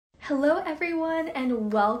Hello, everyone,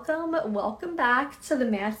 and welcome back to the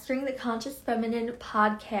Mastering the Conscious Feminine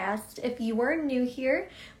podcast. If you are new here,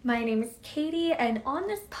 my name is Katie, and on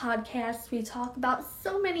this podcast, we talk about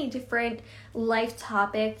so many different life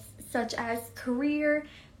topics such as career,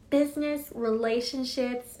 business,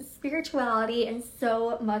 relationships, spirituality, and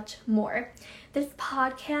so much more. This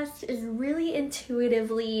podcast is really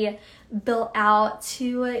intuitively built out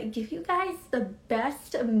to give you guys the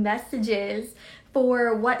best messages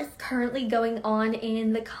for what is currently going on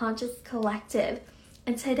in the Conscious Collective.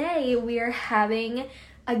 And today we are having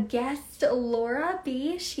a guest, Laura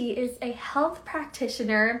B. She is a health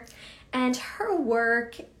practitioner, and her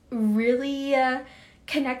work really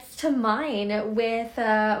connects to mine with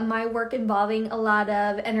my work involving a lot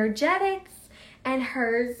of energetics and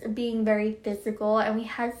hers being very physical. And we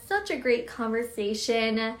had such a great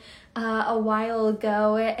conversation a while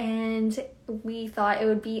ago, and we thought it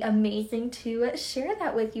would be amazing to share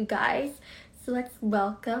that with you guys. So let's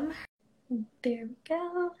welcome her. There we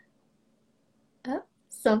go. Oh,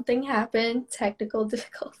 something happened. Technical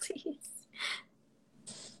difficulties.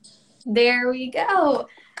 There we go.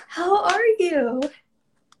 How are you?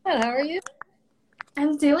 Good, how are you?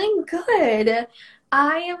 I'm doing good.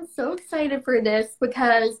 I am so excited for this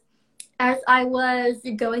because as I was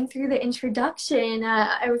going through the introduction,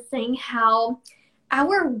 I was saying how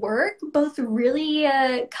our work both really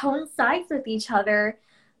coincides with each other.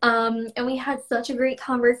 And we had such a great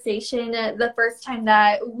conversation the first time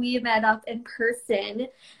that we met up in person.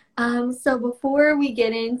 So before we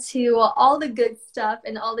get into all the good stuff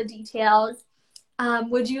and all the details,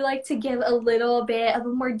 would you like to give a little bit of a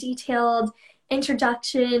more detailed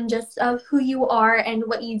introduction just of who you are and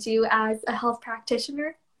what you do as a health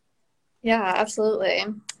practitioner? Yeah, absolutely.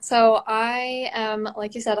 So I am,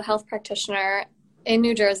 like you said, a health practitioner in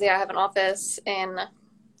New Jersey. I have an office in,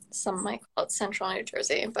 some might call it central New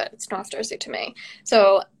Jersey, but it's North Jersey to me.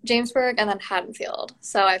 So Jamesburg and then Haddonfield.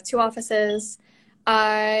 So I have two offices.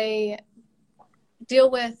 I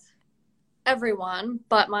deal with everyone,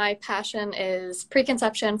 but my passion is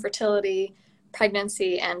preconception, fertility,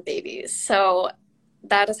 pregnancy, and babies. So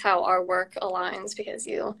that is how our work aligns, because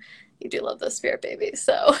you do love those spirit babies.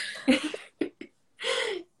 So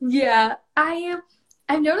yeah, I've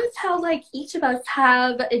noticed how like each of us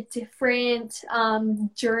have a different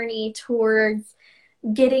journey towards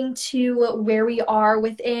getting to where we are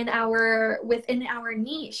within our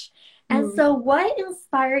niche. And so what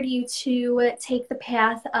inspired you to take the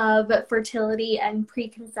path of fertility and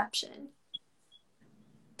preconception?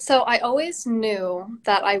 So I always knew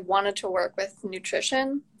that I wanted to work with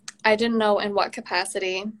nutrition. I didn't know in what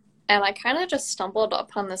capacity, and I kind of just stumbled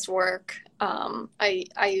upon this work. I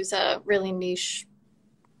use a really niche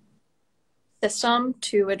system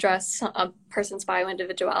to address a person's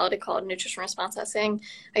bioindividuality called nutrition response testing.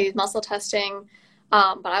 I use muscle testing,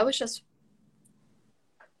 but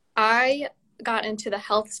I got into the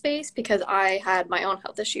health space because I had my own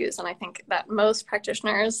health issues, and I think that most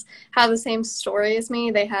practitioners have the same story as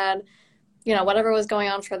me. They had, whatever was going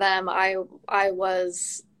on for them. I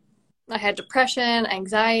had depression,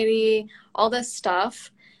 anxiety, all this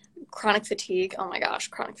stuff, chronic fatigue. Oh my gosh,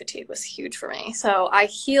 chronic fatigue was huge for me. So I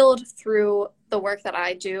healed through the work that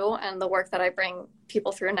I do and the work that I bring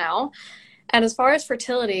people through now. And as far as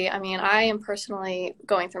fertility, I mean, I am personally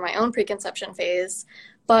going through my own preconception phase,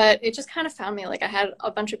 but it just kind of found me. Like, I had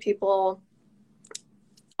a bunch of people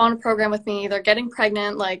on a program with me, either getting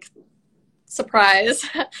pregnant, like, surprise,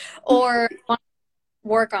 or want to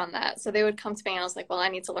work on that. So they would come to me and I was like, well, I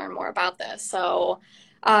need to learn more about this. So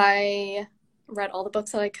I read all the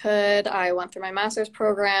books that I could. I went through my master's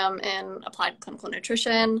program in applied clinical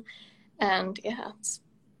nutrition. And yeah, it's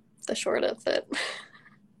the short of it.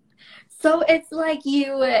 So it's like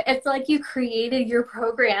you created your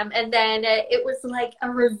program, and then it was like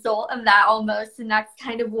a result of that almost, and that's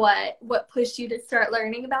kind of what pushed you to start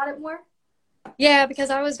learning about it more? Yeah,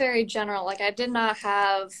 because I was very general. Like, I did not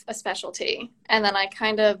have a specialty. And then I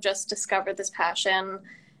kind of just discovered this passion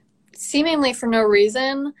seemingly for no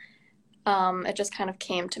reason. It just kind of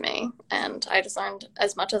came to me, and I just learned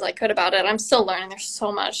as much as I could about it. I'm still learning. There's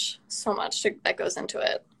so much that goes into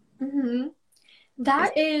it. Mm-hmm.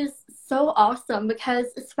 That is so awesome, because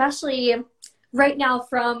especially right now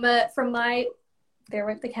from my, there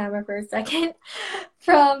went the camera for a second,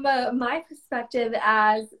 from my perspective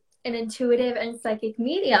as an intuitive and psychic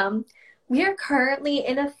medium, we are currently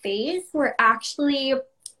in a phase where actually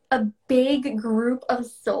a big group of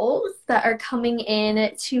souls that are coming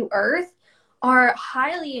in to Earth are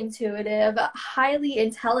highly intuitive, highly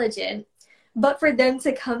intelligent, but for them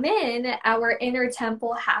to come in, our inner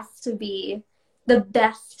temple has to be the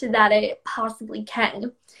best that it possibly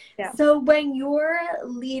can. Yeah. So when you're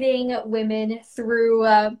leading women through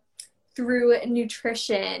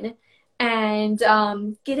nutrition and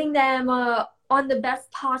getting them on the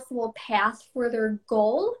best possible path for their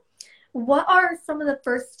goal, what are some of the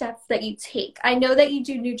first steps that you take? I know that you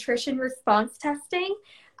do nutrition response testing.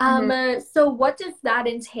 Mhm. So what does that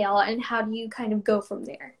entail and how do you kind of go from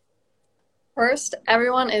there? First,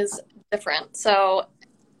 everyone is different. So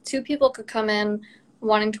two people could come in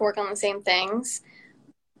wanting to work on the same things.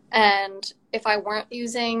 And if I weren't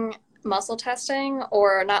using muscle testing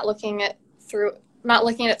or not looking at it through a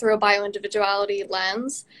bioindividuality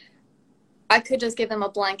lens, I could just give them a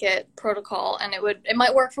blanket protocol and it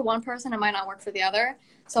might work for one person, it might not work for the other.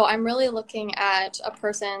 So I'm really looking at a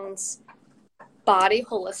person's body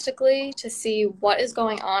holistically to see what is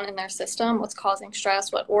going on in their system, what's causing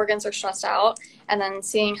stress, what organs are stressed out, and then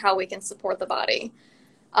seeing how we can support the body.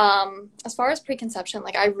 As far as preconception,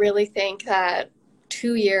 like I really think that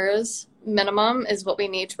 2 years minimum is what we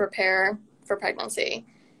need to prepare for pregnancy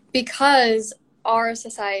because our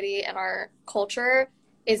society and our culture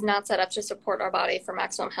is not set up to support our body for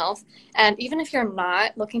maximum health. And even if you're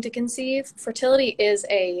not looking to conceive, fertility is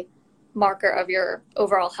a marker of your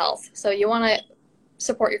overall health. So you want to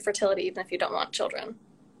support your fertility even if you don't want children.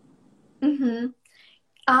 Mm-hmm.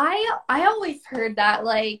 I always heard that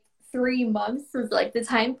like 3 months was like the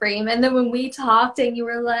time frame, and then when we talked and you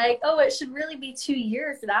were like, "Oh, it should really be 2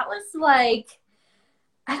 years," that was like,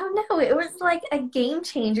 I don't know, it was like a game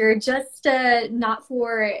changer. Just not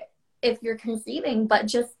for if you're conceiving, but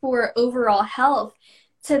just for overall health.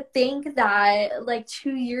 To think that like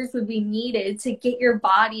 2 years would be needed to get your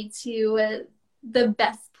body to the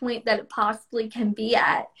best point that it possibly can be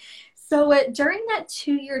at. So during that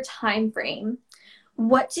 2 year time frame,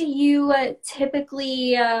 what do you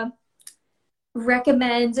typically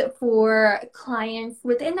recommend for clients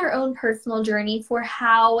within their own personal journey for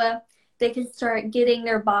how they can start getting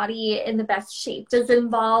their body in the best shape? Does it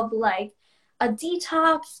involve like a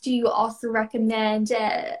detox? Do you also recommend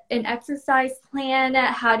an exercise plan?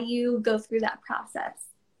 How do you go through that process?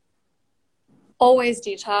 Always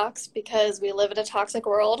detox because we live in a toxic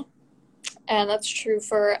world, and that's true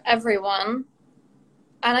for everyone.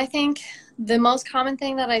 And I think the most common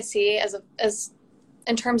thing that I see as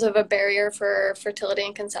in terms of a barrier for fertility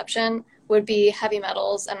and conception would be heavy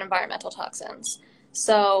metals and environmental toxins.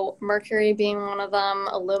 So mercury being one of them,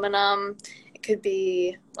 aluminum, it could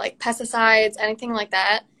be like pesticides, anything like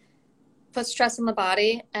that puts stress on the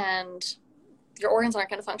body and your organs aren't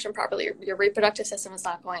going to function properly. Your reproductive system is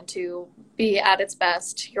not going to be at its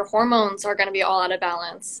best. Your hormones are going to be all out of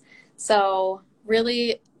balance. So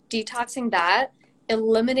really detoxing that,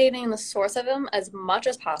 eliminating the source of them as much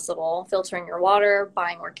as possible, filtering your water,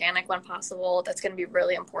 buying organic when possible. That's going to be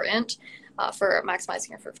really important for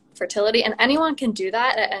maximizing your fertility. And anyone can do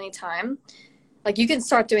that at any time. Like you can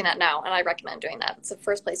start doing that now, and I recommend doing that. It's the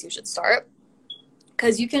first place you should start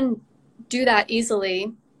because you can do that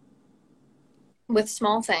easily with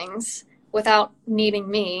small things without needing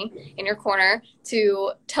me in your corner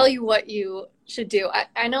to tell you what you should do.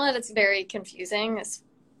 I know that it's very confusing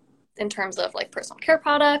in terms of like personal care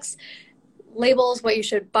products, labels, what you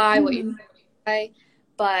should buy, what you buy,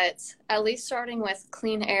 but at least starting with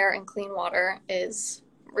clean air and clean water is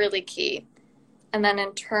really key. And then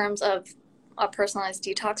in terms of a personalized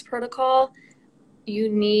detox protocol, you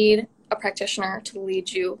need a practitioner to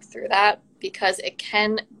lead you through that because it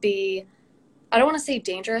can be, I don't want to say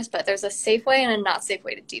dangerous, but there's a safe way and a not safe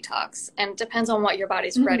way to detox. And it depends on what your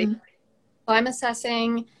body's ready for. So I'm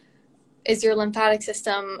assessing, is your lymphatic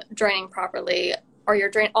system draining properly? Are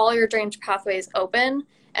all your drainage pathways open?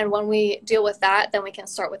 And when we deal with that, then we can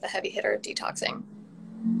start with the heavy hitter detoxing.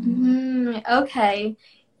 Okay.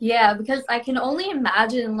 Yeah, because I can only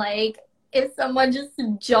imagine like if someone just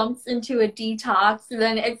jumps into a detox,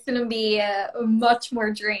 then it's going to be much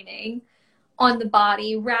more draining on the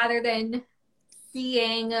body rather than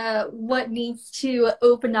seeing what needs to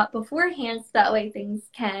open up beforehand so that way things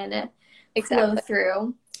can flow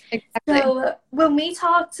through. Exactly. So when we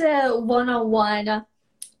talked one-on-one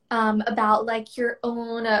about like your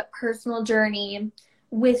own personal journey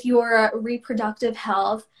with your reproductive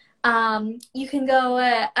health, you can go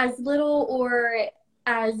as little or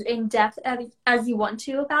as in depth as you want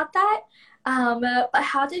to about that. But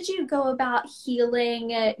how did you go about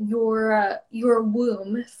healing your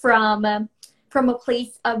womb from a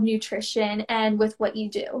place of nutrition and with what you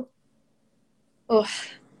do? Oh,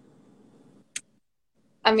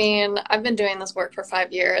 I mean, I've been doing this work for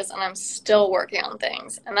 5 years and I'm still working on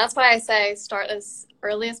things. And that's why I say start as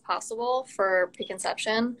early as possible for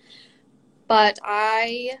preconception. But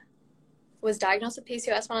I was diagnosed with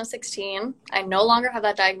PCOS when I was 16. I no longer have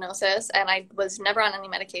that diagnosis, and I was never on any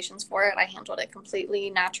medications for it. I handled it completely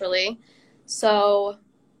naturally. So,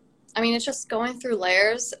 I mean, it's just going through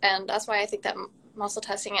layers, and that's why I think that muscle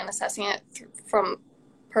testing and assessing it from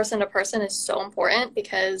person to person is so important,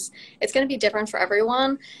 because it's going to be different for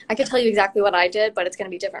everyone. I could tell you exactly what I did, but it's going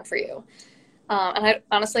to be different for you. And I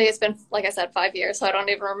honestly, it's been, like I said, 5 years, so I don't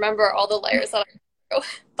even remember all the layers that I went through.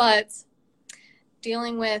 But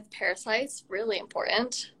dealing with parasites, really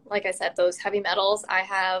important. Like I said, those heavy metals. I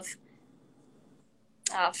have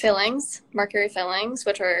fillings, mercury fillings,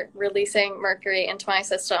 which are releasing mercury into my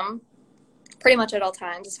system pretty much at all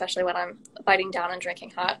times, especially when I'm biting down and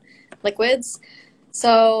drinking hot liquids.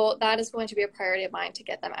 So that is going to be a priority of mine, to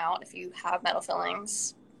get them out. If you have metal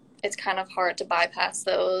fillings, it's kind of hard to bypass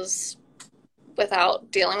those without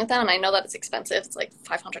dealing with them. And I know that it's expensive. It's like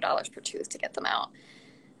 $500 per tooth to get them out.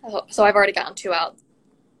 So I've already gotten 2 out.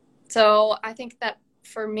 So I think that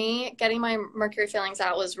for me, getting my mercury fillings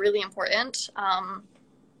out was really important.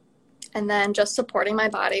 And then just supporting my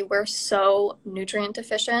body. We're so nutrient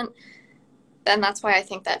deficient. And that's why I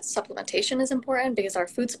think that supplementation is important, because our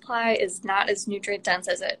food supply is not as nutrient dense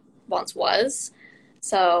as it once was.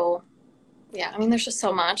 So yeah, I mean, there's just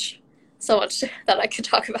so much that I could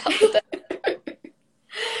talk about with it.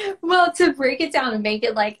 Well, to break it down and make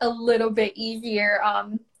it like a little bit easier,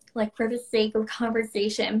 like for the sake of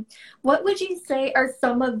conversation, what would you say are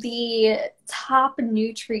some of the top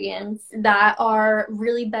nutrients that are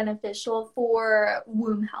really beneficial for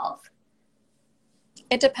womb health?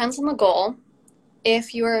 It depends on the goal.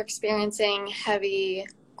 If you are experiencing heavy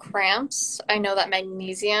cramps, I know that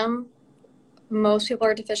magnesium, most people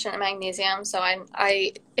are deficient in magnesium. So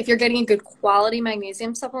if you're getting a good quality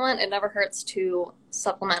magnesium supplement, it never hurts to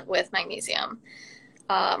supplement with magnesium.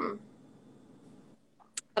 But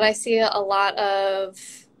I see a lot of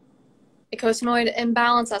eicosanoid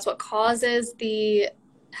imbalance. That's what causes the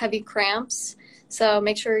heavy cramps. So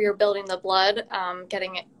make sure you're building the blood.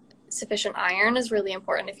 Getting sufficient iron is really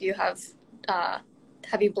important if you have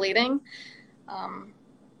heavy bleeding. And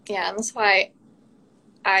that's why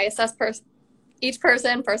I assess each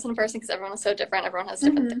person to person, because everyone is so different. Everyone has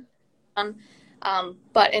different things going on.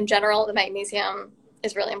 But in general, the magnesium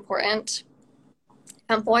is really important.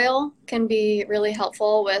 Hemp oil can be really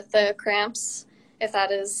helpful with the cramps, if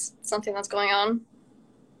that is something that's going on.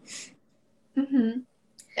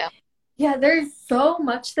 Yeah, there's so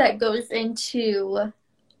much that goes into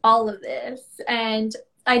all of this, and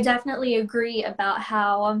I definitely agree about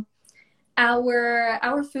how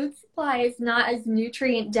our food supply is not as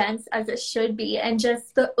nutrient dense as it should be, and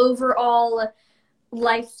just the overall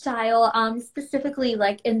lifestyle, specifically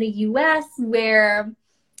like in the US, where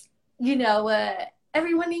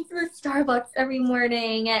everyone eats the Starbucks every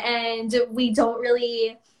morning, and we don't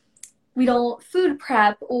food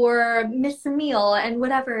prep or miss a meal and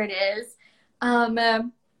whatever it is.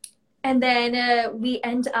 And then we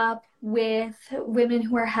end up with women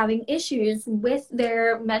who are having issues with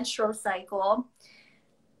their menstrual cycle.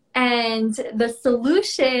 And the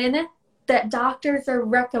solution that doctors are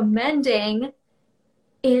recommending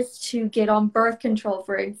is to get on birth control,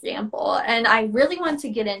 for example. And I really want to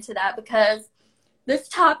get into that, because this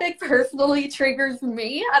topic personally triggers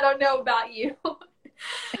me. I don't know about you,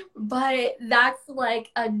 but that's like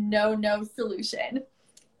a no solution.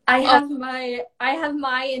 I have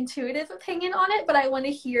my intuitive opinion on it, but I want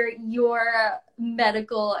to hear your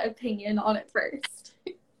medical opinion on it first.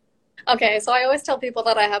 Okay, so I always tell people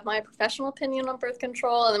that I have my professional opinion on birth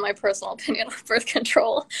control and then my personal opinion on birth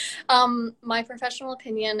control. My professional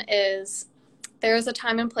opinion is there is a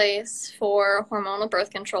time and place for hormonal birth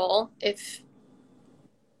control. If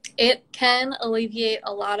it can alleviate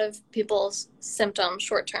a lot of people's symptoms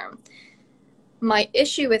short term. My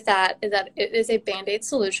issue with that is that it is a Band-Aid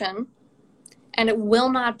solution, and it will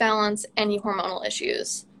not balance any hormonal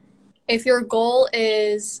issues. If your goal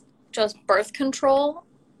is just birth control,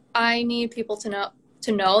 I need people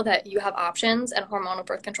to know that you have options, and hormonal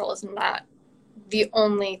birth control is not the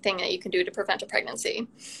only thing that you can do to prevent a pregnancy.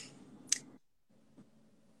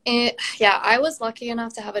 I was lucky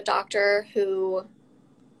enough to have a doctor who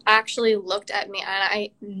actually looked at me, and I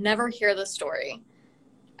never hear this story.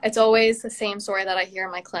 It's always the same story that I hear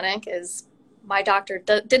in my clinic is my doctor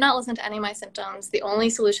did not listen to any of my symptoms. The only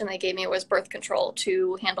solution they gave me was birth control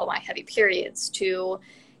to handle my heavy periods, to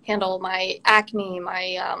handle my acne,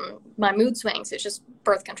 my mood swings. It's just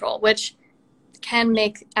birth control, which can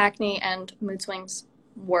make acne and mood swings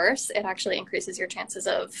worse. It actually increases your chances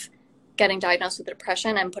of getting diagnosed with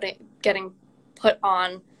depression and getting put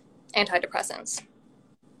on antidepressants.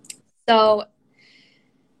 So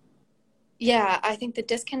Yeah, I think the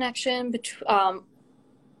disconnection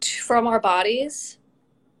from our bodies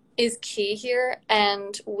is key here,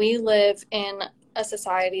 and we live in a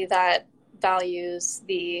society that values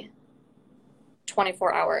the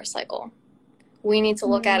 24-hour cycle. We need to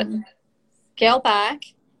look at it, scale back,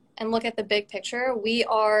 and look at the big picture. We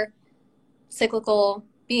are cyclical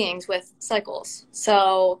beings with cycles.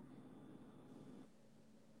 So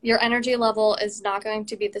your energy level is not going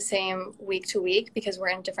to be the same week to week because we're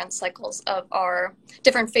in different cycles of our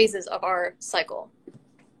different phases of our cycle.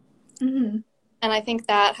 Mm-hmm. And I think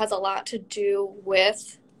that has a lot to do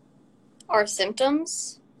with our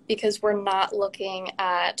symptoms, because we're not looking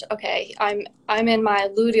at, okay, I'm in my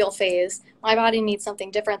luteal phase. My body needs something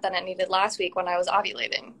different than it needed last week when I was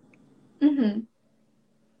ovulating. Mm-hmm.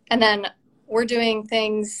 And then we're doing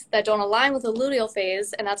things that don't align with the luteal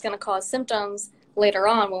phase, and that's going to cause symptoms later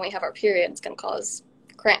on when we have our period. It's going to cause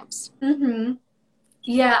cramps. Mm-hmm.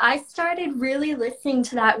 Yeah, I started really listening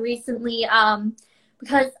to that recently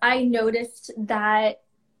because I noticed that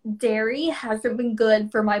dairy hasn't been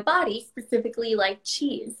good for my body, specifically like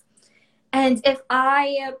cheese. And if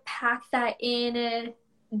I pack that in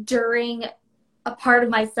during a part of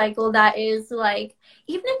my cycle that is like,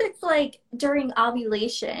 even if it's like during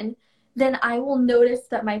ovulation, then I will notice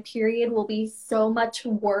that my period will be so much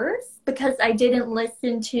worse because I didn't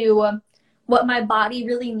listen to what my body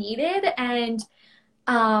really needed. And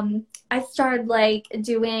I started like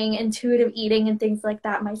doing intuitive eating and things like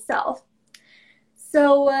that myself.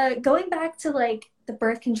 So going back to like the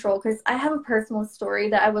birth control, because I have a personal story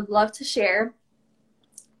that I would love to share.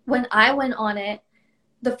 When I went on it,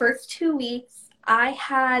 the first 2 weeks, I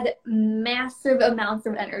had massive amounts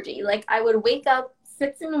of energy. Like I would wake up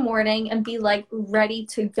 6 in the morning and be like ready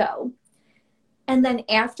to go. And then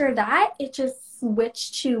after that, it just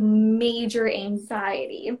switched to major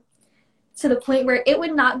anxiety to the point where it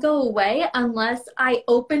would not go away unless I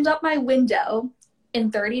opened up my window in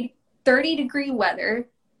 30-degree weather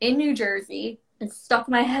in New Jersey and stuck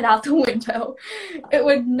my head out the window. It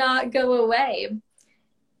would not go away.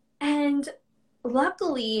 And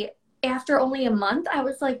luckily, after only a month, I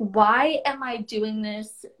was like, why am I doing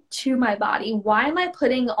this to my body? Why am I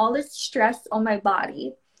putting all this stress on my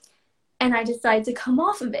body? And I decided to come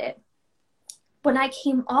off of it. When I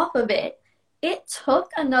came off of it, it took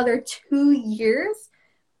another 2 years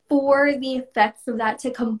for the effects of that to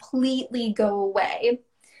completely go away.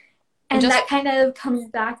 And that kind of comes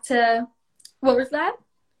back to, what was that?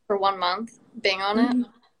 For 1 month being on it.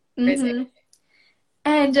 Mm-hmm. Crazy. Mm-hmm.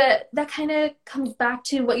 And that kind of comes back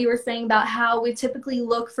to what you were saying about how we typically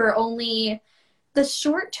look for only the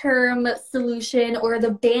short-term solution or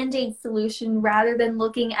the Band-Aid solution rather than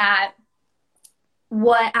looking at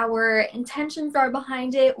what our intentions are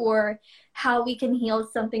behind it or how we can heal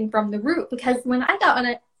something from the root. Because when I got on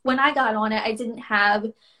it, I didn't have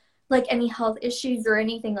like any health issues or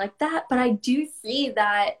anything like that. But I do see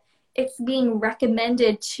that it's being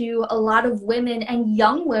recommended to a lot of women and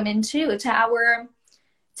young women too, to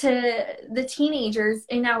the teenagers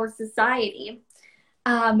in our society.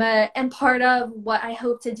 And part of what I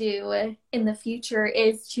hope to do in the future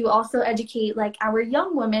is to also educate like our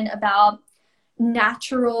young women about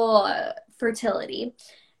natural fertility.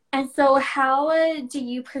 And so how do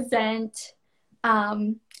you present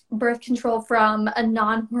birth control from a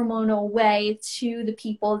non-hormonal way to the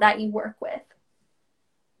people that you work with?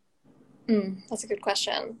 That's a good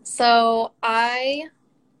question. So I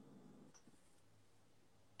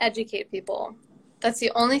educate people. That's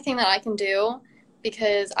the only thing that I can do,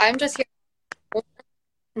 because I'm just here to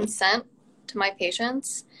consent to my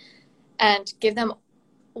patients and give them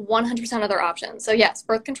 100% of their options. So yes,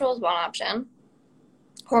 birth control is one option.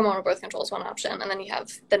 Hormonal birth control is one option. And then you have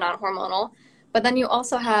the non-hormonal. But then you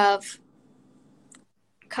also have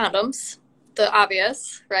condoms, the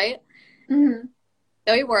obvious, right? Mm-hmm.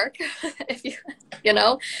 They work, if you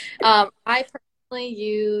know. I personally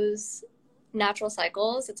use natural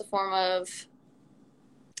cycles. It's a form of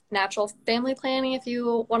natural family planning, if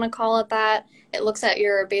you want to call it that. It looks at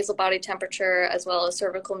your basal body temperature as well as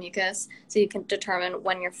cervical mucus, so you can determine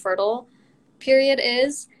when your fertile period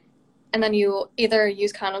is, and then you either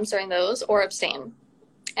use condoms during those or abstain.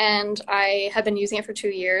 And I have been using it for 2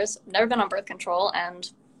 years. Never been on birth control,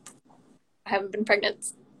 and I haven't been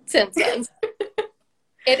pregnant since then.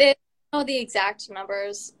 It is, I don't know the exact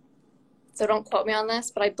numbers, so don't quote me on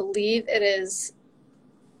this, but I believe it is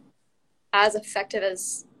as effective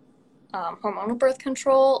as hormonal birth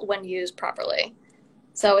control when used properly.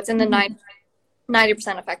 So it's in the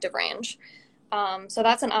 90% effective range. So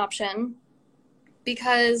that's an option,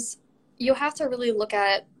 because you have to really look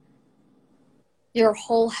at your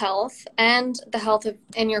whole health and the health of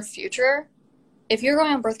in your future. If you're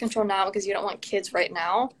going on birth control now because you don't want kids right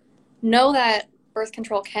now, know that birth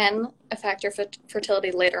control can affect your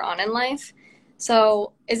fertility later on in life.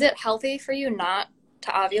 So is it healthy for you not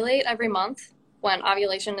to ovulate every month when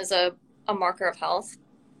ovulation is a marker of health?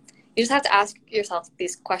 You just have to ask yourself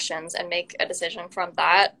these questions and make a decision from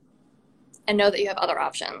that and know that you have other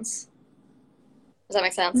options. Does that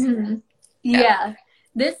make sense? Mm-hmm. Yeah. Yeah.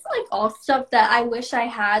 This like all stuff that I wish I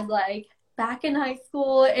had like back in high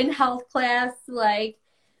school in health class, like,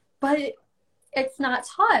 but it's not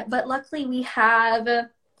taught. But luckily we have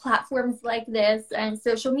platforms like this and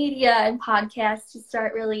social media and podcasts to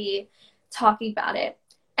start really talking about it.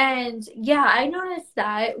 And yeah, I noticed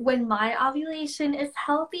that when my ovulation is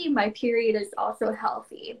healthy, my period is also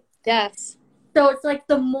healthy. Yes. So it's like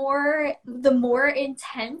the more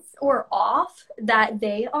intense or off that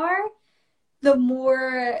they are, the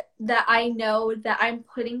more that I know that I'm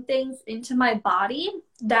putting things into my body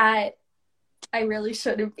that I really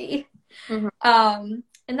shouldn't be. Mm-hmm.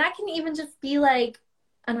 And that can even just be like,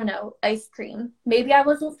 I don't know, ice cream. Maybe I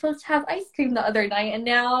wasn't supposed to have ice cream the other night and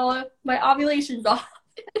now my ovulation's off.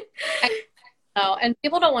 Oh, and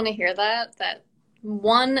people don't want to hear that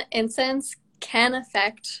one instance can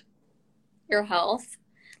affect your health.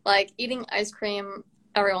 Like eating ice cream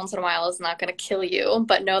every once in a while is not going to kill you,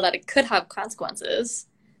 but know that it could have consequences,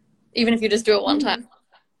 even if you just do it one time.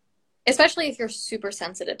 Especially if you're super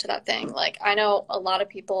sensitive to that thing. Like I know a lot of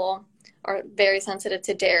people are very sensitive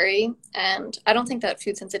to dairy, and I don't think that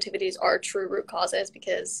food sensitivities are true root causes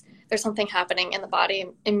because there's something happening in the body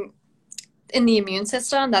in the immune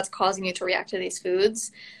system that's causing you to react to these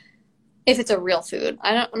foods. If it's a real food,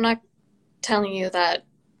 I'm not telling you that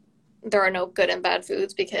there are no good and bad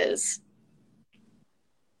foods, because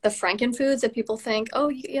the Franken foods that people think, oh,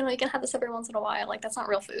 you know, you can have this every once in a while, like that's not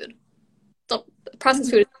real food. So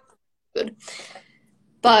processed food is food.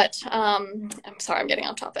 But I'm sorry, I'm getting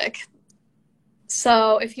off topic.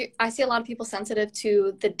 So I see a lot of people sensitive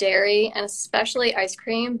to the dairy and especially ice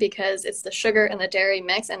cream because it's the sugar and the dairy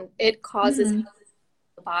mix and it causes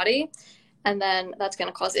the body, and then that's going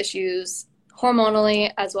to cause issues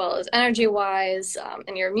hormonally as well as energy wise,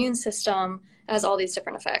 in your immune system. It has all these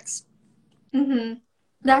different effects. Mm-hmm.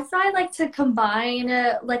 That's why I like to combine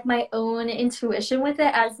like my own intuition with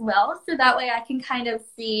it as well, so that way I can kind of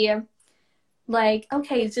see like,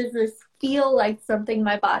 okay, does this feel like something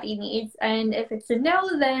my body needs? And if it's a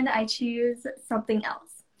no, then I choose something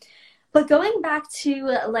else. But going back to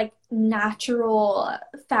like natural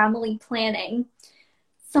family planning,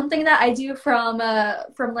 something that I do from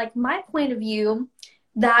like my point of view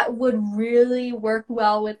that would really work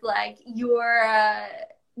well with like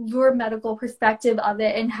your medical perspective of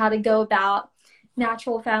it and how to go about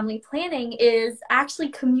natural family planning is actually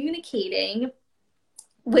communicating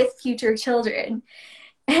with future children.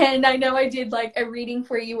 And I know I did like a reading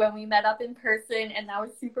for you when we met up in person, and that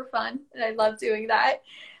was super fun. And I love doing that.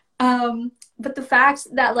 But the fact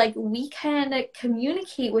that like we can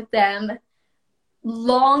communicate with them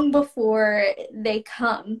long before they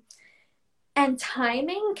come. And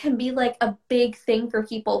timing can be like a big thing for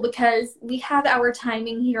people because we have our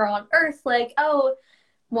timing here on earth, like, oh,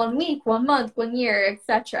 1 week, 1 month, 1 year,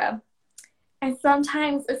 etc. And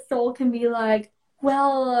sometimes a soul can be like,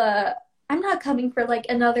 well, I'm not coming for like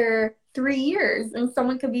another 3 years. And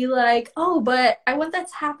someone could be like, oh, but I want that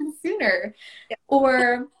to happen sooner. Yeah.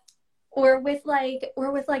 Or with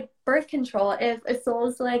like birth control, if a soul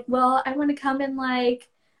is like, well, I want to come in like,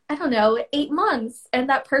 I don't know, 8 months, and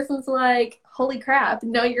that person's like, holy crap,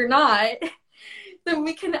 no, you're not. Then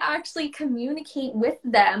we can actually communicate with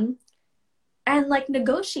them and like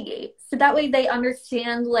negotiate. So that way they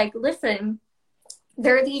understand, like, listen,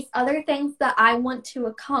 there are these other things that I want to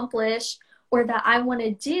accomplish or that I want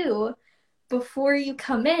to do before you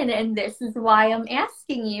come in, and this is why I'm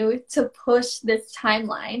asking you to push this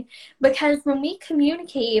timeline. Because when we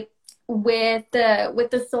communicate with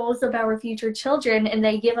the souls of our future children and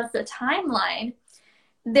they give us a timeline,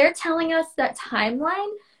 they're telling us that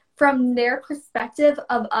timeline from their perspective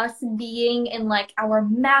of us being in like our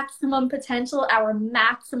maximum potential, our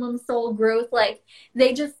maximum soul growth. Like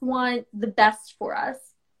they just want the best for us.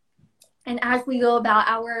 And as we go about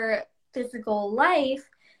our physical life,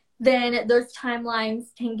 then those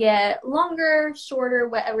timelines can get longer, shorter,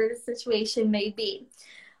 whatever the situation may be.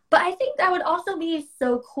 But I think that would also be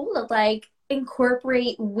so cool to like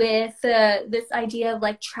incorporate with this idea of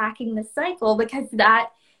like tracking the cycle, because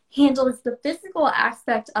that handles the physical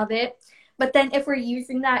aspect of it. But then if we're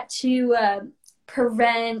using that to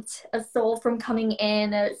prevent a soul from coming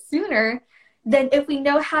in sooner, then if we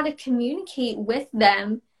know how to communicate with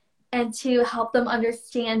them and to help them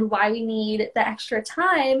understand why we need the extra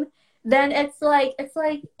time, then it's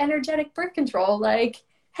like energetic birth control. Like,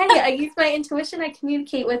 hey, I use my intuition, I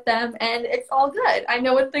communicate with them, and it's all good. I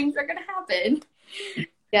know when things are going to happen.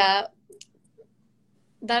 Yeah,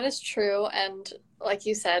 that is true. And like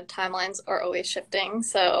you said, timelines are always shifting.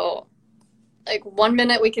 So, like, 1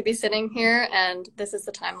 minute we could be sitting here and this is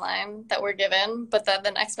the timeline that we're given, but then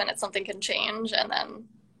the next minute something can change and then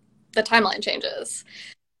the timeline changes.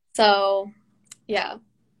 So, yeah,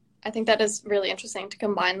 I think that is really interesting to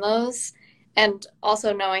combine those, and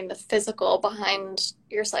also knowing the physical behind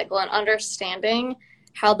your cycle and understanding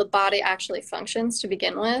how the body actually functions to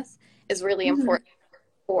begin with is really Mm-hmm. important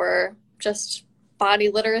for just body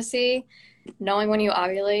literacy, knowing when you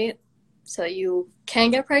ovulate so you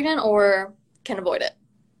can get pregnant or can avoid it.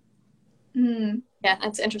 Mm. Yeah,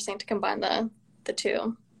 it's interesting to combine the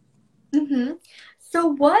two. Mm-hmm. So,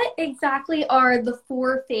 what exactly are the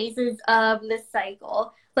four phases of the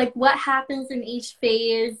cycle? Like, what happens in each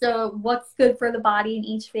phase? What's good for the body in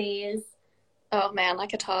each phase? Oh man, I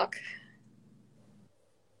could talk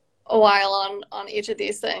a while on each of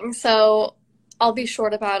these things. So I'll be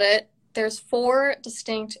short about it. There's four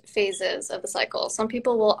distinct phases of the cycle. Some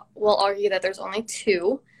people will argue that there's only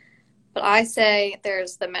two, but I say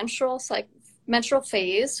there's the menstrual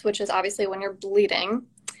phase, which is obviously when you're bleeding,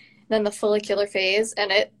 then the follicular phase,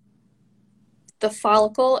 and the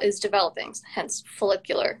follicle is developing, hence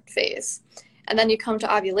follicular phase. And then you come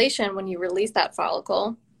to ovulation when you release that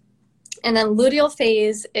follicle. And then luteal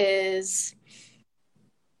phase is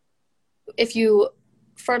if you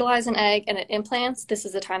fertilize an egg and it implants, this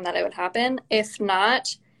is the time that it would happen. If not,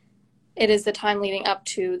 it is the time leading up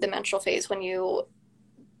to the menstrual phase when you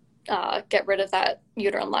get rid of that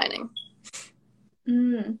uterine lining.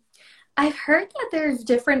 Mm. I've heard that there's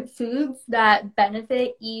different foods that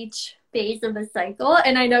benefit each phase of the cycle.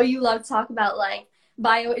 And I know you love to talk about like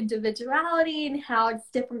bio individuality and how it's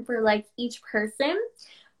different for like each person.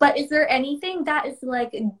 But is there anything that is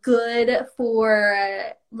like good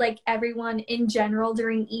for like everyone in general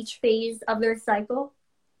during each phase of their cycle?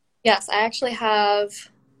 Yes, I actually have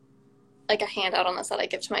like a handout on this that I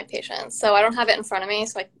give to my patients. So I don't have it in front of me,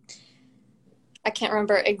 so I can't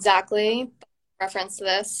remember exactly reference to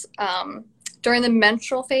this. During the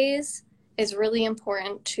menstrual phase, it's really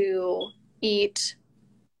important to eat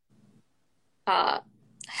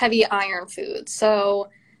heavy iron foods. So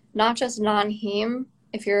not just non-heme.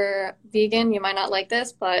 If you're vegan, you might not like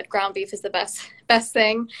this, but ground beef is the best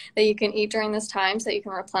thing that you can eat during this time, so that you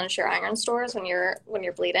can replenish your iron stores when you're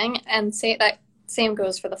bleeding. And that same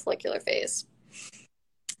goes for the follicular phase.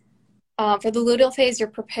 For the luteal phase,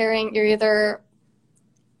 you're either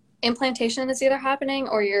implantation is either happening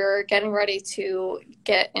or you're getting ready to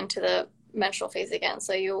get into the menstrual phase again.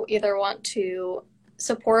 So you either want to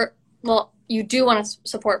you do want to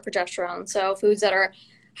support progesterone. So foods that are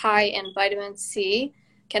high in vitamin C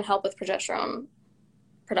can help with progesterone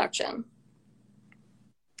production.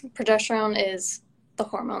 Progesterone is the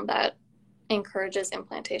hormone that encourages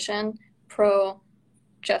implantation.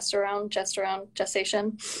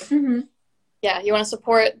 Gestation. Mm-hmm. Yeah, you want to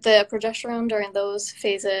support the progesterone during those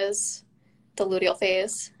phases, the luteal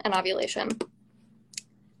phase, and ovulation.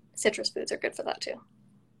 Citrus foods are good for that too.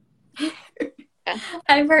 Yeah.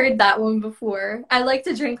 I've heard that one before. I like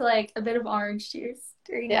to drink like a bit of orange juice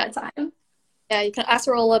during that time. Yeah,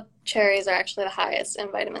 acerola cherries are actually the highest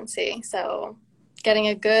in vitamin C. So getting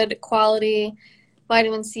a good quality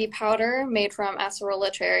vitamin C powder made from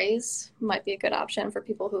acerola cherries might be a good option for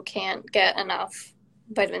people who can't get enough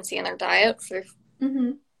vitamin C in their diet for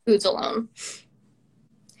foods alone.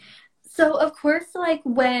 So of course, like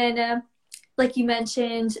when, like you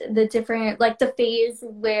mentioned, the different, like the phase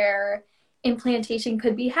where implantation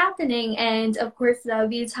could be happening, and of course that would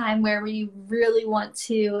be a time where we really want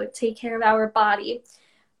to take care of our body.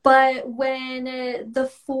 But when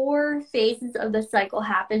the four phases of the cycle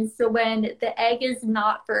happen, so when the egg is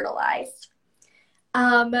not fertilized,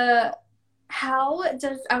 um, how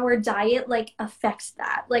does our diet like affect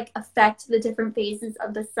that? Like affect the different phases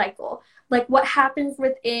of the cycle? Like what happens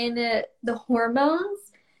within the hormones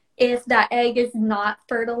if that egg is not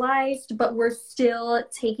fertilized, but we're still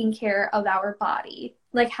taking care of our body?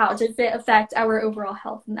 Like how does it affect our overall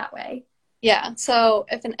health in that way? Yeah, so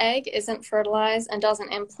if an egg isn't fertilized and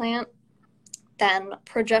doesn't implant, then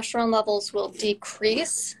progesterone levels will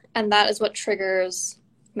decrease, and that is what triggers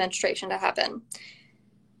menstruation to happen.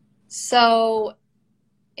 So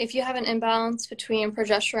if you have an imbalance between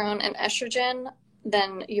progesterone and estrogen,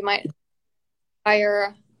 then you might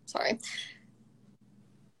higher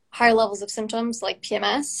levels of symptoms like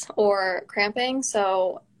PMS or cramping.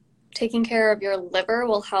 So taking care of your liver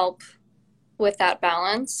will help with that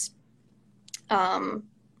balance,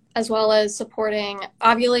 as well as supporting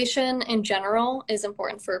ovulation in general is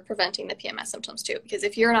important for preventing the PMS symptoms too. Because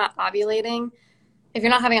if you're not ovulating, if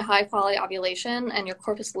you're not having a high quality ovulation and your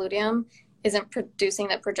corpus luteum isn't producing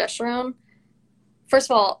that progesterone, first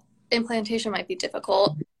of all, implantation might be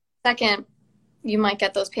difficult. Second, you might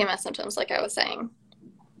get those PMS symptoms, like I was saying.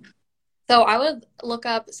 So I would look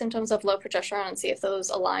up symptoms of low progesterone and see if those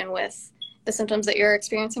align with the symptoms that you're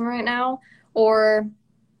experiencing right now, or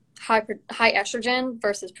high estrogen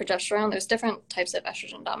versus progesterone. There's different types of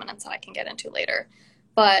estrogen dominance that I can get into later.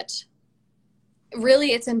 But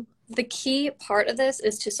really, the key part of this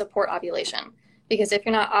is to support ovulation. Because if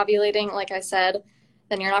you're not ovulating, like I said,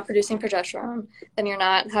 then you're not producing progesterone, then you're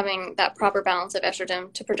not having that proper balance of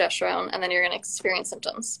estrogen to progesterone, and then you're going to experience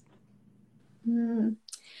symptoms.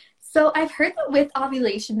 So I've heard that with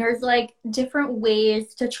ovulation, there's like different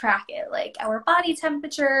ways to track it, like our body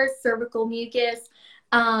temperature, cervical mucus.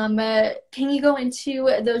 Can you go into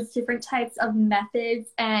those different types of methods,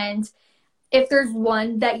 and if there's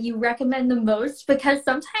one that you recommend the most? Because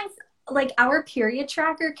sometimes like our period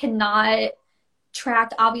tracker cannot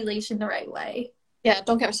track ovulation the right way. Yeah,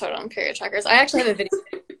 don't get me started on period trackers. I actually have a video.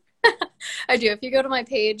 I do. If you go to my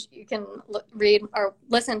page, you can read or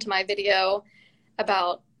listen to my video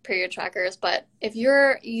about period trackers. But if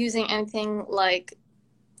you're using anything like,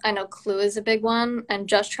 I know Clue is a big one, and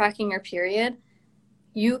just tracking your period,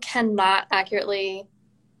 you cannot accurately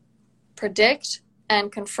predict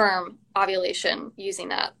and confirm ovulation using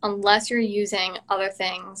that unless you're using other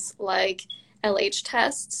things like LH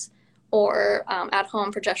tests or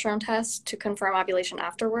at-home progesterone tests to confirm ovulation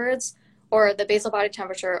afterwards, or the basal body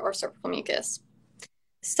temperature or cervical mucus.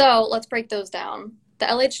 So let's break those down. The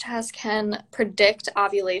LH test can predict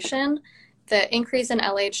ovulation. The increase in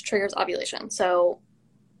LH triggers ovulation. So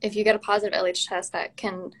if you get a positive LH test, that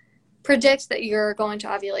can predict that you're going to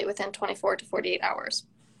ovulate within 24 to 48 hours.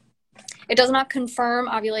 It does not confirm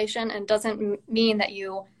ovulation and doesn't mean that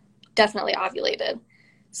you definitely ovulated.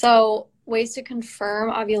 So ways to confirm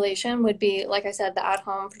ovulation would be, like I said, the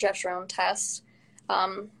at-home progesterone test.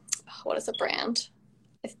 What is the brand?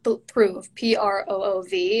 Proov,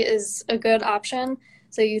 Proov is a good option.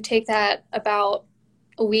 So you take that about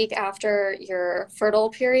a week after your fertile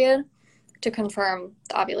period to confirm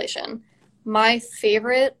the ovulation. My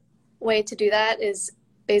favorite way to do that is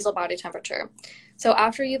basal body temperature. So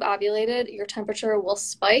after you've ovulated, your temperature will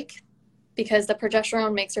spike because the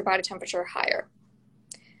progesterone makes your body temperature higher.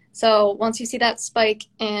 So once you see that spike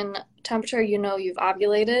in temperature, you know you've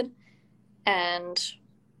ovulated. And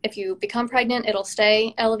if you become pregnant, it'll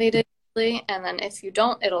stay elevated, and then if you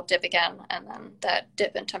don't, it'll dip again, and then that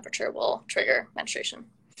dip in temperature will trigger menstruation.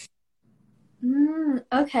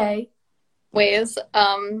 Okay. Ways.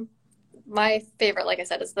 My favorite, like I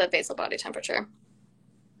said, is the basal body temperature.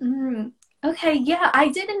 Okay, yeah,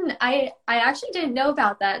 I actually didn't know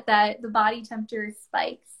about that the body temperature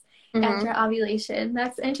spikes after ovulation.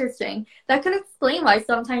 That's interesting. That could explain why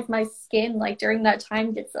sometimes my skin, like during that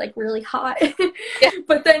time, gets like really hot,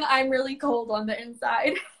 but then I'm really cold on the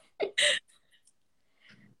inside.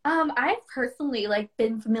 I've personally like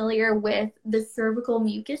been familiar with the cervical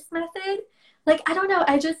mucus method. Like, I don't know,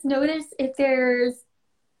 I just noticed if there's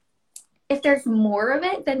more of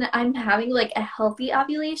it, then I'm having like a healthy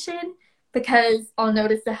ovulation, because I'll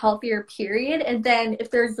notice a healthier period. And then if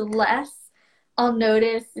there's less, I'll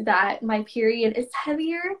notice that my period is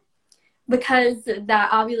heavier because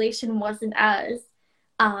that ovulation wasn't as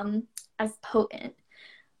potent.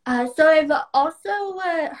 So I've also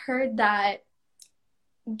heard that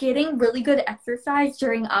getting really good exercise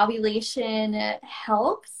during ovulation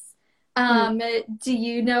helps. Do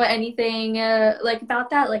you know anything like about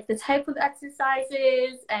that, like the type of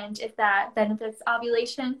exercises and if that benefits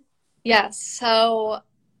ovulation? Yes. So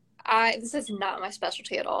this is not my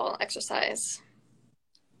specialty at all, exercise.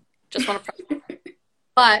 Just want to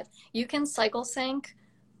but you can cycle sync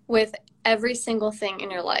with every single thing in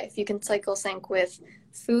your life. You can cycle sync with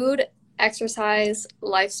food, exercise,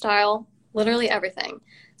 lifestyle, literally everything.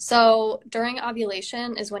 So during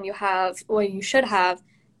ovulation is when you should have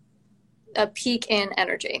a peak in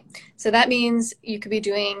energy. So that means you could be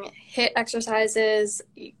doing HIIT exercises,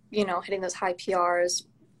 hitting those high PRs,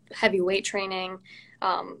 heavy weight training,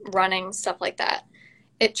 running, stuff like that.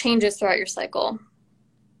 It changes throughout your cycle.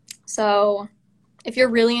 So if you're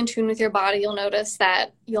really in tune with your body, you'll notice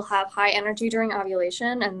that you'll have high energy during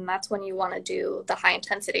ovulation, and that's when you want to do the high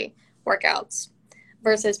intensity workouts.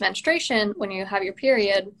 Versus menstruation, when you have your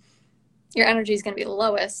period, your energy is going to be the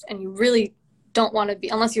lowest, and you really don't want to be,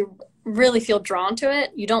 unless you really feel drawn to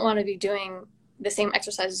it, you don't want to be doing the same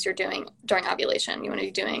exercises you're doing during ovulation. You want to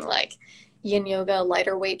be doing like yin yoga,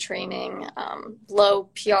 lighter weight training, low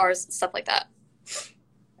PRs, stuff like that.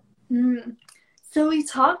 Mm. So we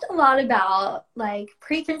talked a lot about like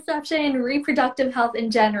preconception, reproductive health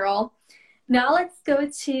in general. Now let's go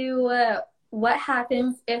to what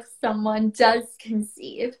happens if someone does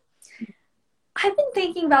conceive. I've been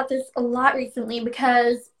thinking about this a lot recently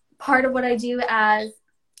because part of what I do as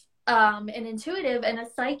an intuitive and a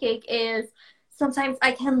psychic is sometimes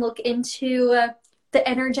I can look into the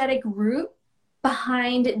energetic root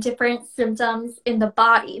behind different symptoms in the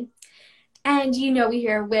body. And we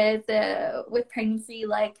hear with pregnancy,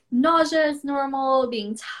 like nausea is normal,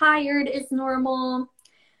 being tired is normal.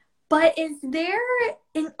 But is there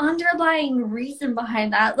an underlying reason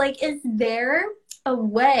behind that? Like, is there a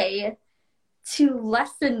way to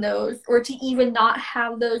lessen those or to even not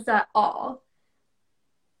have those at all?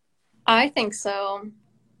 I think so.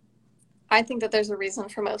 I think that there's a reason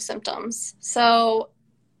for most symptoms. So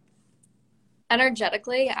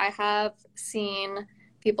energetically, I have seen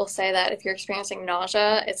people say that if you're experiencing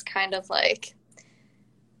nausea, it's kind of like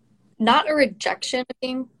not a rejection of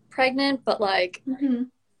being pregnant, but like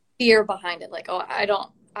fear behind it. Like, oh, I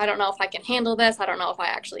don't know if I can handle this. I don't know if I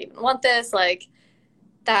actually even want this. Like,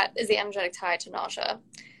 that is the energetic tie to nausea.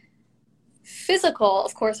 Physical,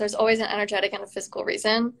 of course, there's always an energetic and a physical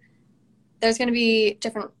reason. There's going to be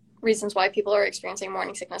different reasons why people are experiencing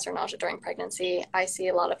morning sickness or nausea during pregnancy. I see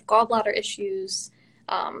a lot of gallbladder issues.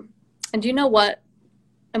 And do you know what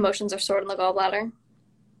emotions are stored in the gallbladder?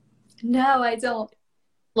 No, I don't.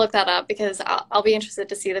 Look that up because I'll be interested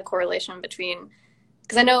to see the correlation between,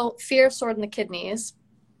 because I know fear is stored in the kidneys.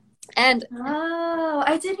 And oh,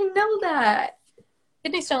 I didn't know that.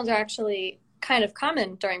 Kidney stones are actually kind of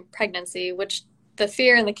common during pregnancy, which the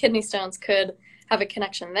fear and the kidney stones could have a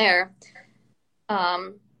connection there.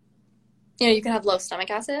 You can have low stomach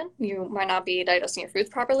acid. You might not be digesting your foods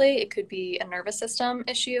properly. It could be a nervous system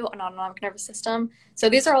issue, an autonomic nervous system. So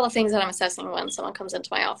these are all the things that I'm assessing when someone comes into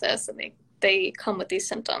my office and they come with these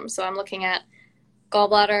symptoms. So I'm looking at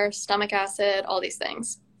gallbladder, stomach acid, all these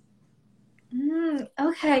things.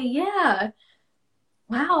 Okay, yeah.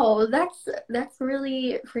 Wow, that's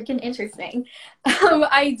really freaking interesting.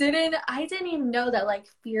 I didn't even know that like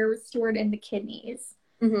fear was stored in the kidneys.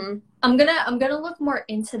 Mm-hmm. I'm gonna look more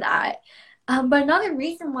into that. But another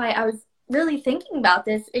reason why I was really thinking about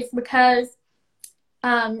this is because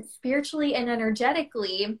spiritually and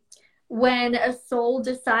energetically, when a soul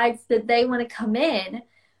decides that they want to come in,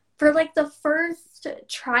 for like the first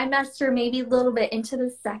trimester, maybe a little bit into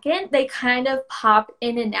the second, they kind of pop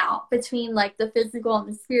in and out between like the physical and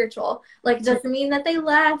the spiritual. Like, it doesn't mean that they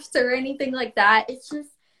left or anything like that. It's just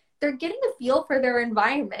they're getting a feel for their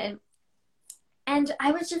environment. And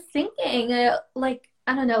I was just thinking, like,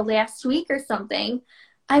 I don't know, last week or something,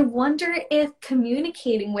 I wonder if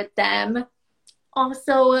communicating with them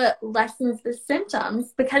also lessens the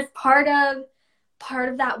symptoms, because part of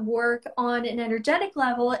that work on an energetic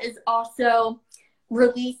level is also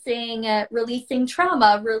releasing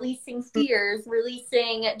trauma, releasing fears,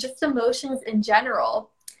 releasing just emotions in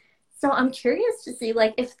general. So I'm curious to see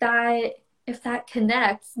like if that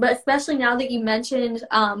connects, but especially now that you mentioned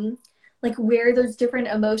like where those different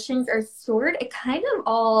emotions are stored, it kind of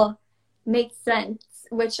all makes sense,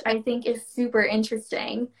 which I think is super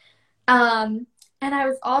interesting. And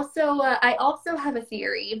I also have a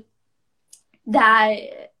theory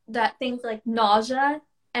that things like nausea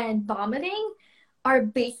and vomiting are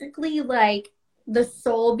basically like the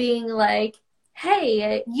soul being like,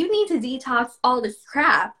 hey, you need to detox all this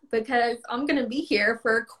crap because I'm going to be here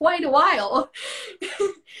for quite a while.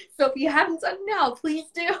 So if you haven't done now, please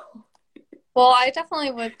do. Well, I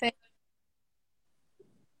definitely would think,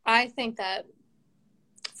 I think that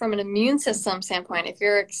from an immune system standpoint, if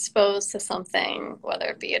you're exposed to something, whether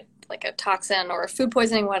it be like a toxin or a food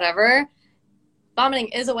poisoning, whatever, vomiting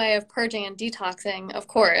is a way of purging and detoxing, of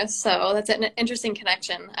course. So that's an interesting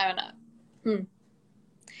connection. I don't know.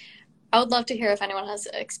 I would love to hear if anyone has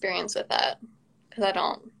experience with that, because I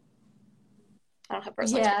don't have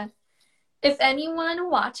personal experience. If anyone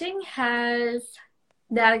watching has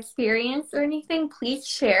that experience or anything, please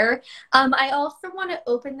share. I also want to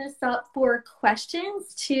open this up for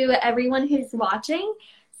questions to everyone who's watching.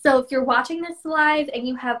 So if you're watching this live and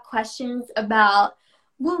you have questions about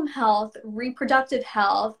womb health, reproductive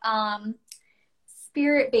health,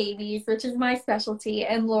 spirit babies, which is my specialty,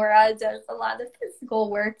 and Laura does a lot of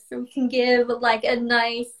physical work, so we can give like a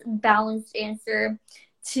nice balanced answer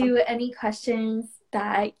to any questions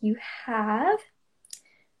that you have.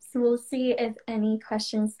 So we'll see if any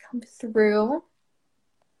questions come through.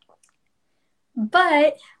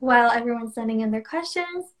 But while everyone's sending in their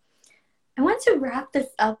questions, I want to wrap this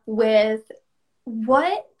up with,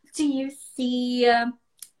 what do you see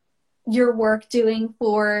your work doing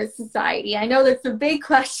for society? I know that's a big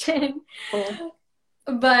question,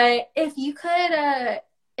 but if you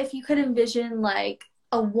could envision like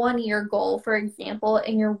a 1 year goal, for example,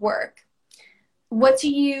 in your work, what do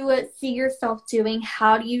you see yourself doing?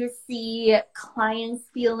 How do you see clients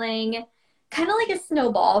feeling? Kind of like a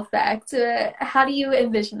snowball effect. How do you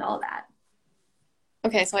envision all that?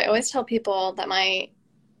 Okay, so I always tell people that my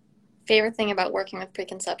favorite thing about working with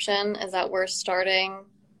preconception is that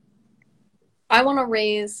I want to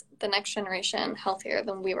raise the next generation healthier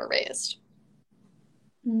than we were raised.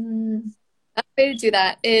 Mm. The way to do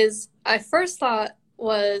that is, I first thought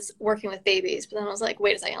was working with babies, but then I was like,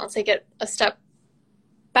 wait a second, let's take it a step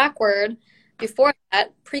backward. Before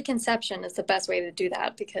that, preconception is the best way to do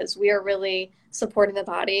that, because we are really supporting the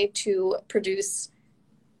body to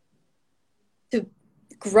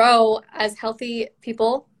grow as healthy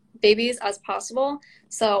babies as possible.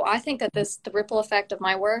 So I think that the ripple effect of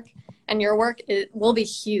my work and your work will be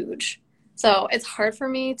huge. So it's hard for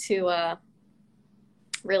me to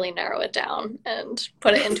really narrow it down and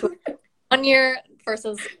put it into 1 year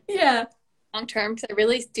versus long term, because I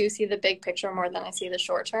really do see the big picture more than I see the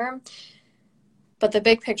short term. But the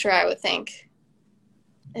big picture, I would think,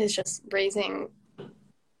 is just raising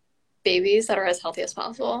babies that are as healthy as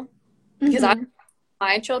possible. Because I want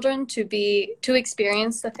my children to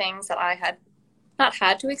experience the things that I had not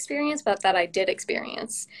had to experience, but that I did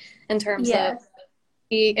experience, in terms of,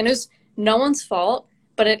 and it was no one's fault,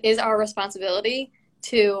 but it is our responsibility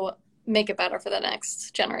to make it better for the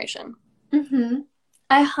next generation.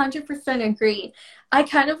 I 100% agree. I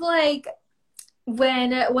kind of like,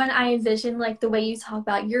 when I envision like the way you talk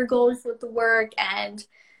about your goals with the work and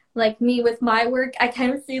like me with my work, I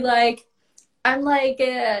kind of see like I'm like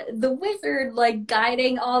the wizard, like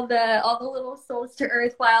guiding all the little souls to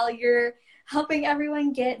Earth while you're helping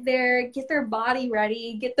everyone get their body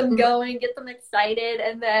ready, get them going, get them excited,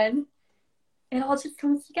 and then it all just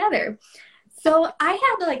comes together. So I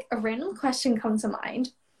had like a random question come to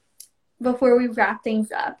mind before we wrap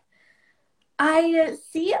things up. I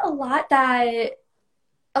see a lot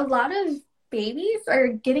of babies are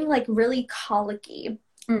getting like really colicky.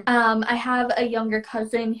 I have a younger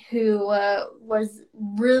cousin who was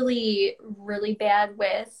really, really bad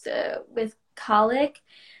with colic.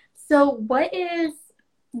 So what is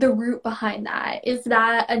the root behind that? Is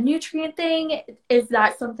that a nutrient thing? Is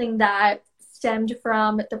that something that stemmed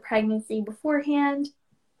from the pregnancy beforehand?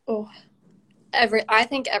 I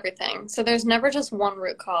think everything. So there's never just one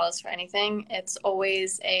root cause for anything. It's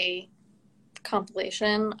always a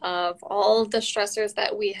compilation of all the stressors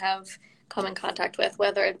that we have come in contact with,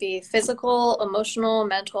 whether it be physical, emotional,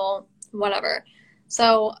 mental, whatever.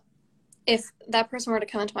 So if that person were to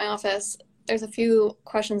come into my office, there's a few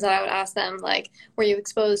questions that I would ask them, like, were you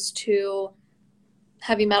exposed to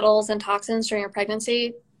heavy metals and toxins during your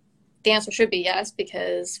pregnancy? The answer should be yes,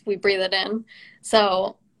 because we breathe it in.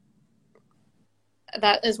 So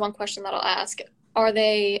that is one question that I'll ask. Are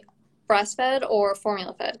they breastfed or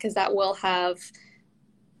formula fed? Because that will have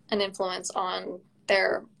an influence on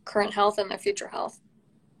their current health and their future health.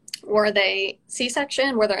 Were they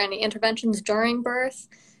C-section? Were there any interventions during birth?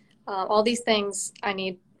 All these things I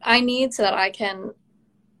need so that I can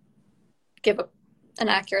give an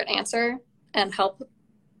accurate answer and help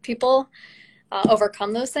people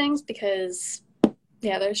overcome those things, because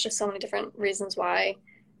there's just so many different reasons why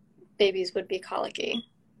babies would be colicky.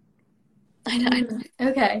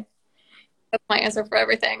 Okay. That's my answer for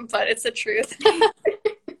everything, but it's the truth.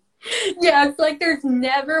 Yeah, it's like there's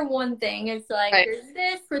never one thing. It's like there's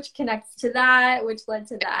this which connects to that, which led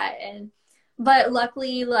to that. But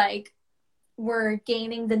luckily, like, we're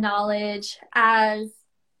gaining the knowledge as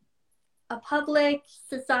a public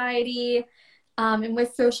society, and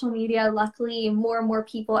with social media, luckily more and more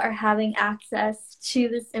people are having access to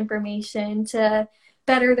this information to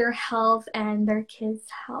better their health and their kids'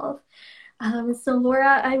 health. So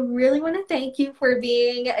Laura, I really want to thank you for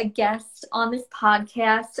being a guest on this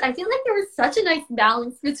podcast. I feel like there was such a nice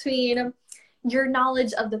balance between your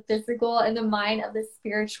knowledge of the physical and the mind of the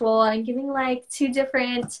spiritual, and giving like two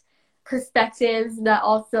different perspectives that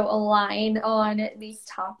also align on these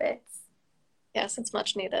topics. Yes, it's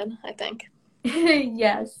much needed, I think.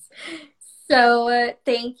 Yes. So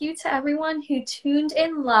thank you to everyone who tuned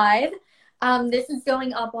in live. This is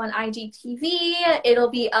going up on IGTV. It'll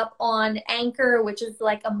be up on Anchor, which is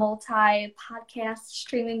like a multi-podcast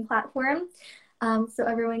streaming platform. So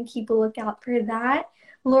everyone keep a lookout for that.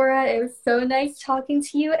 Laura, it was so nice talking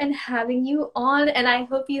to you and having you on, and I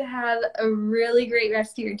hope you have a really great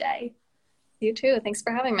rest of your day. You too. Thanks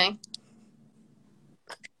for having me.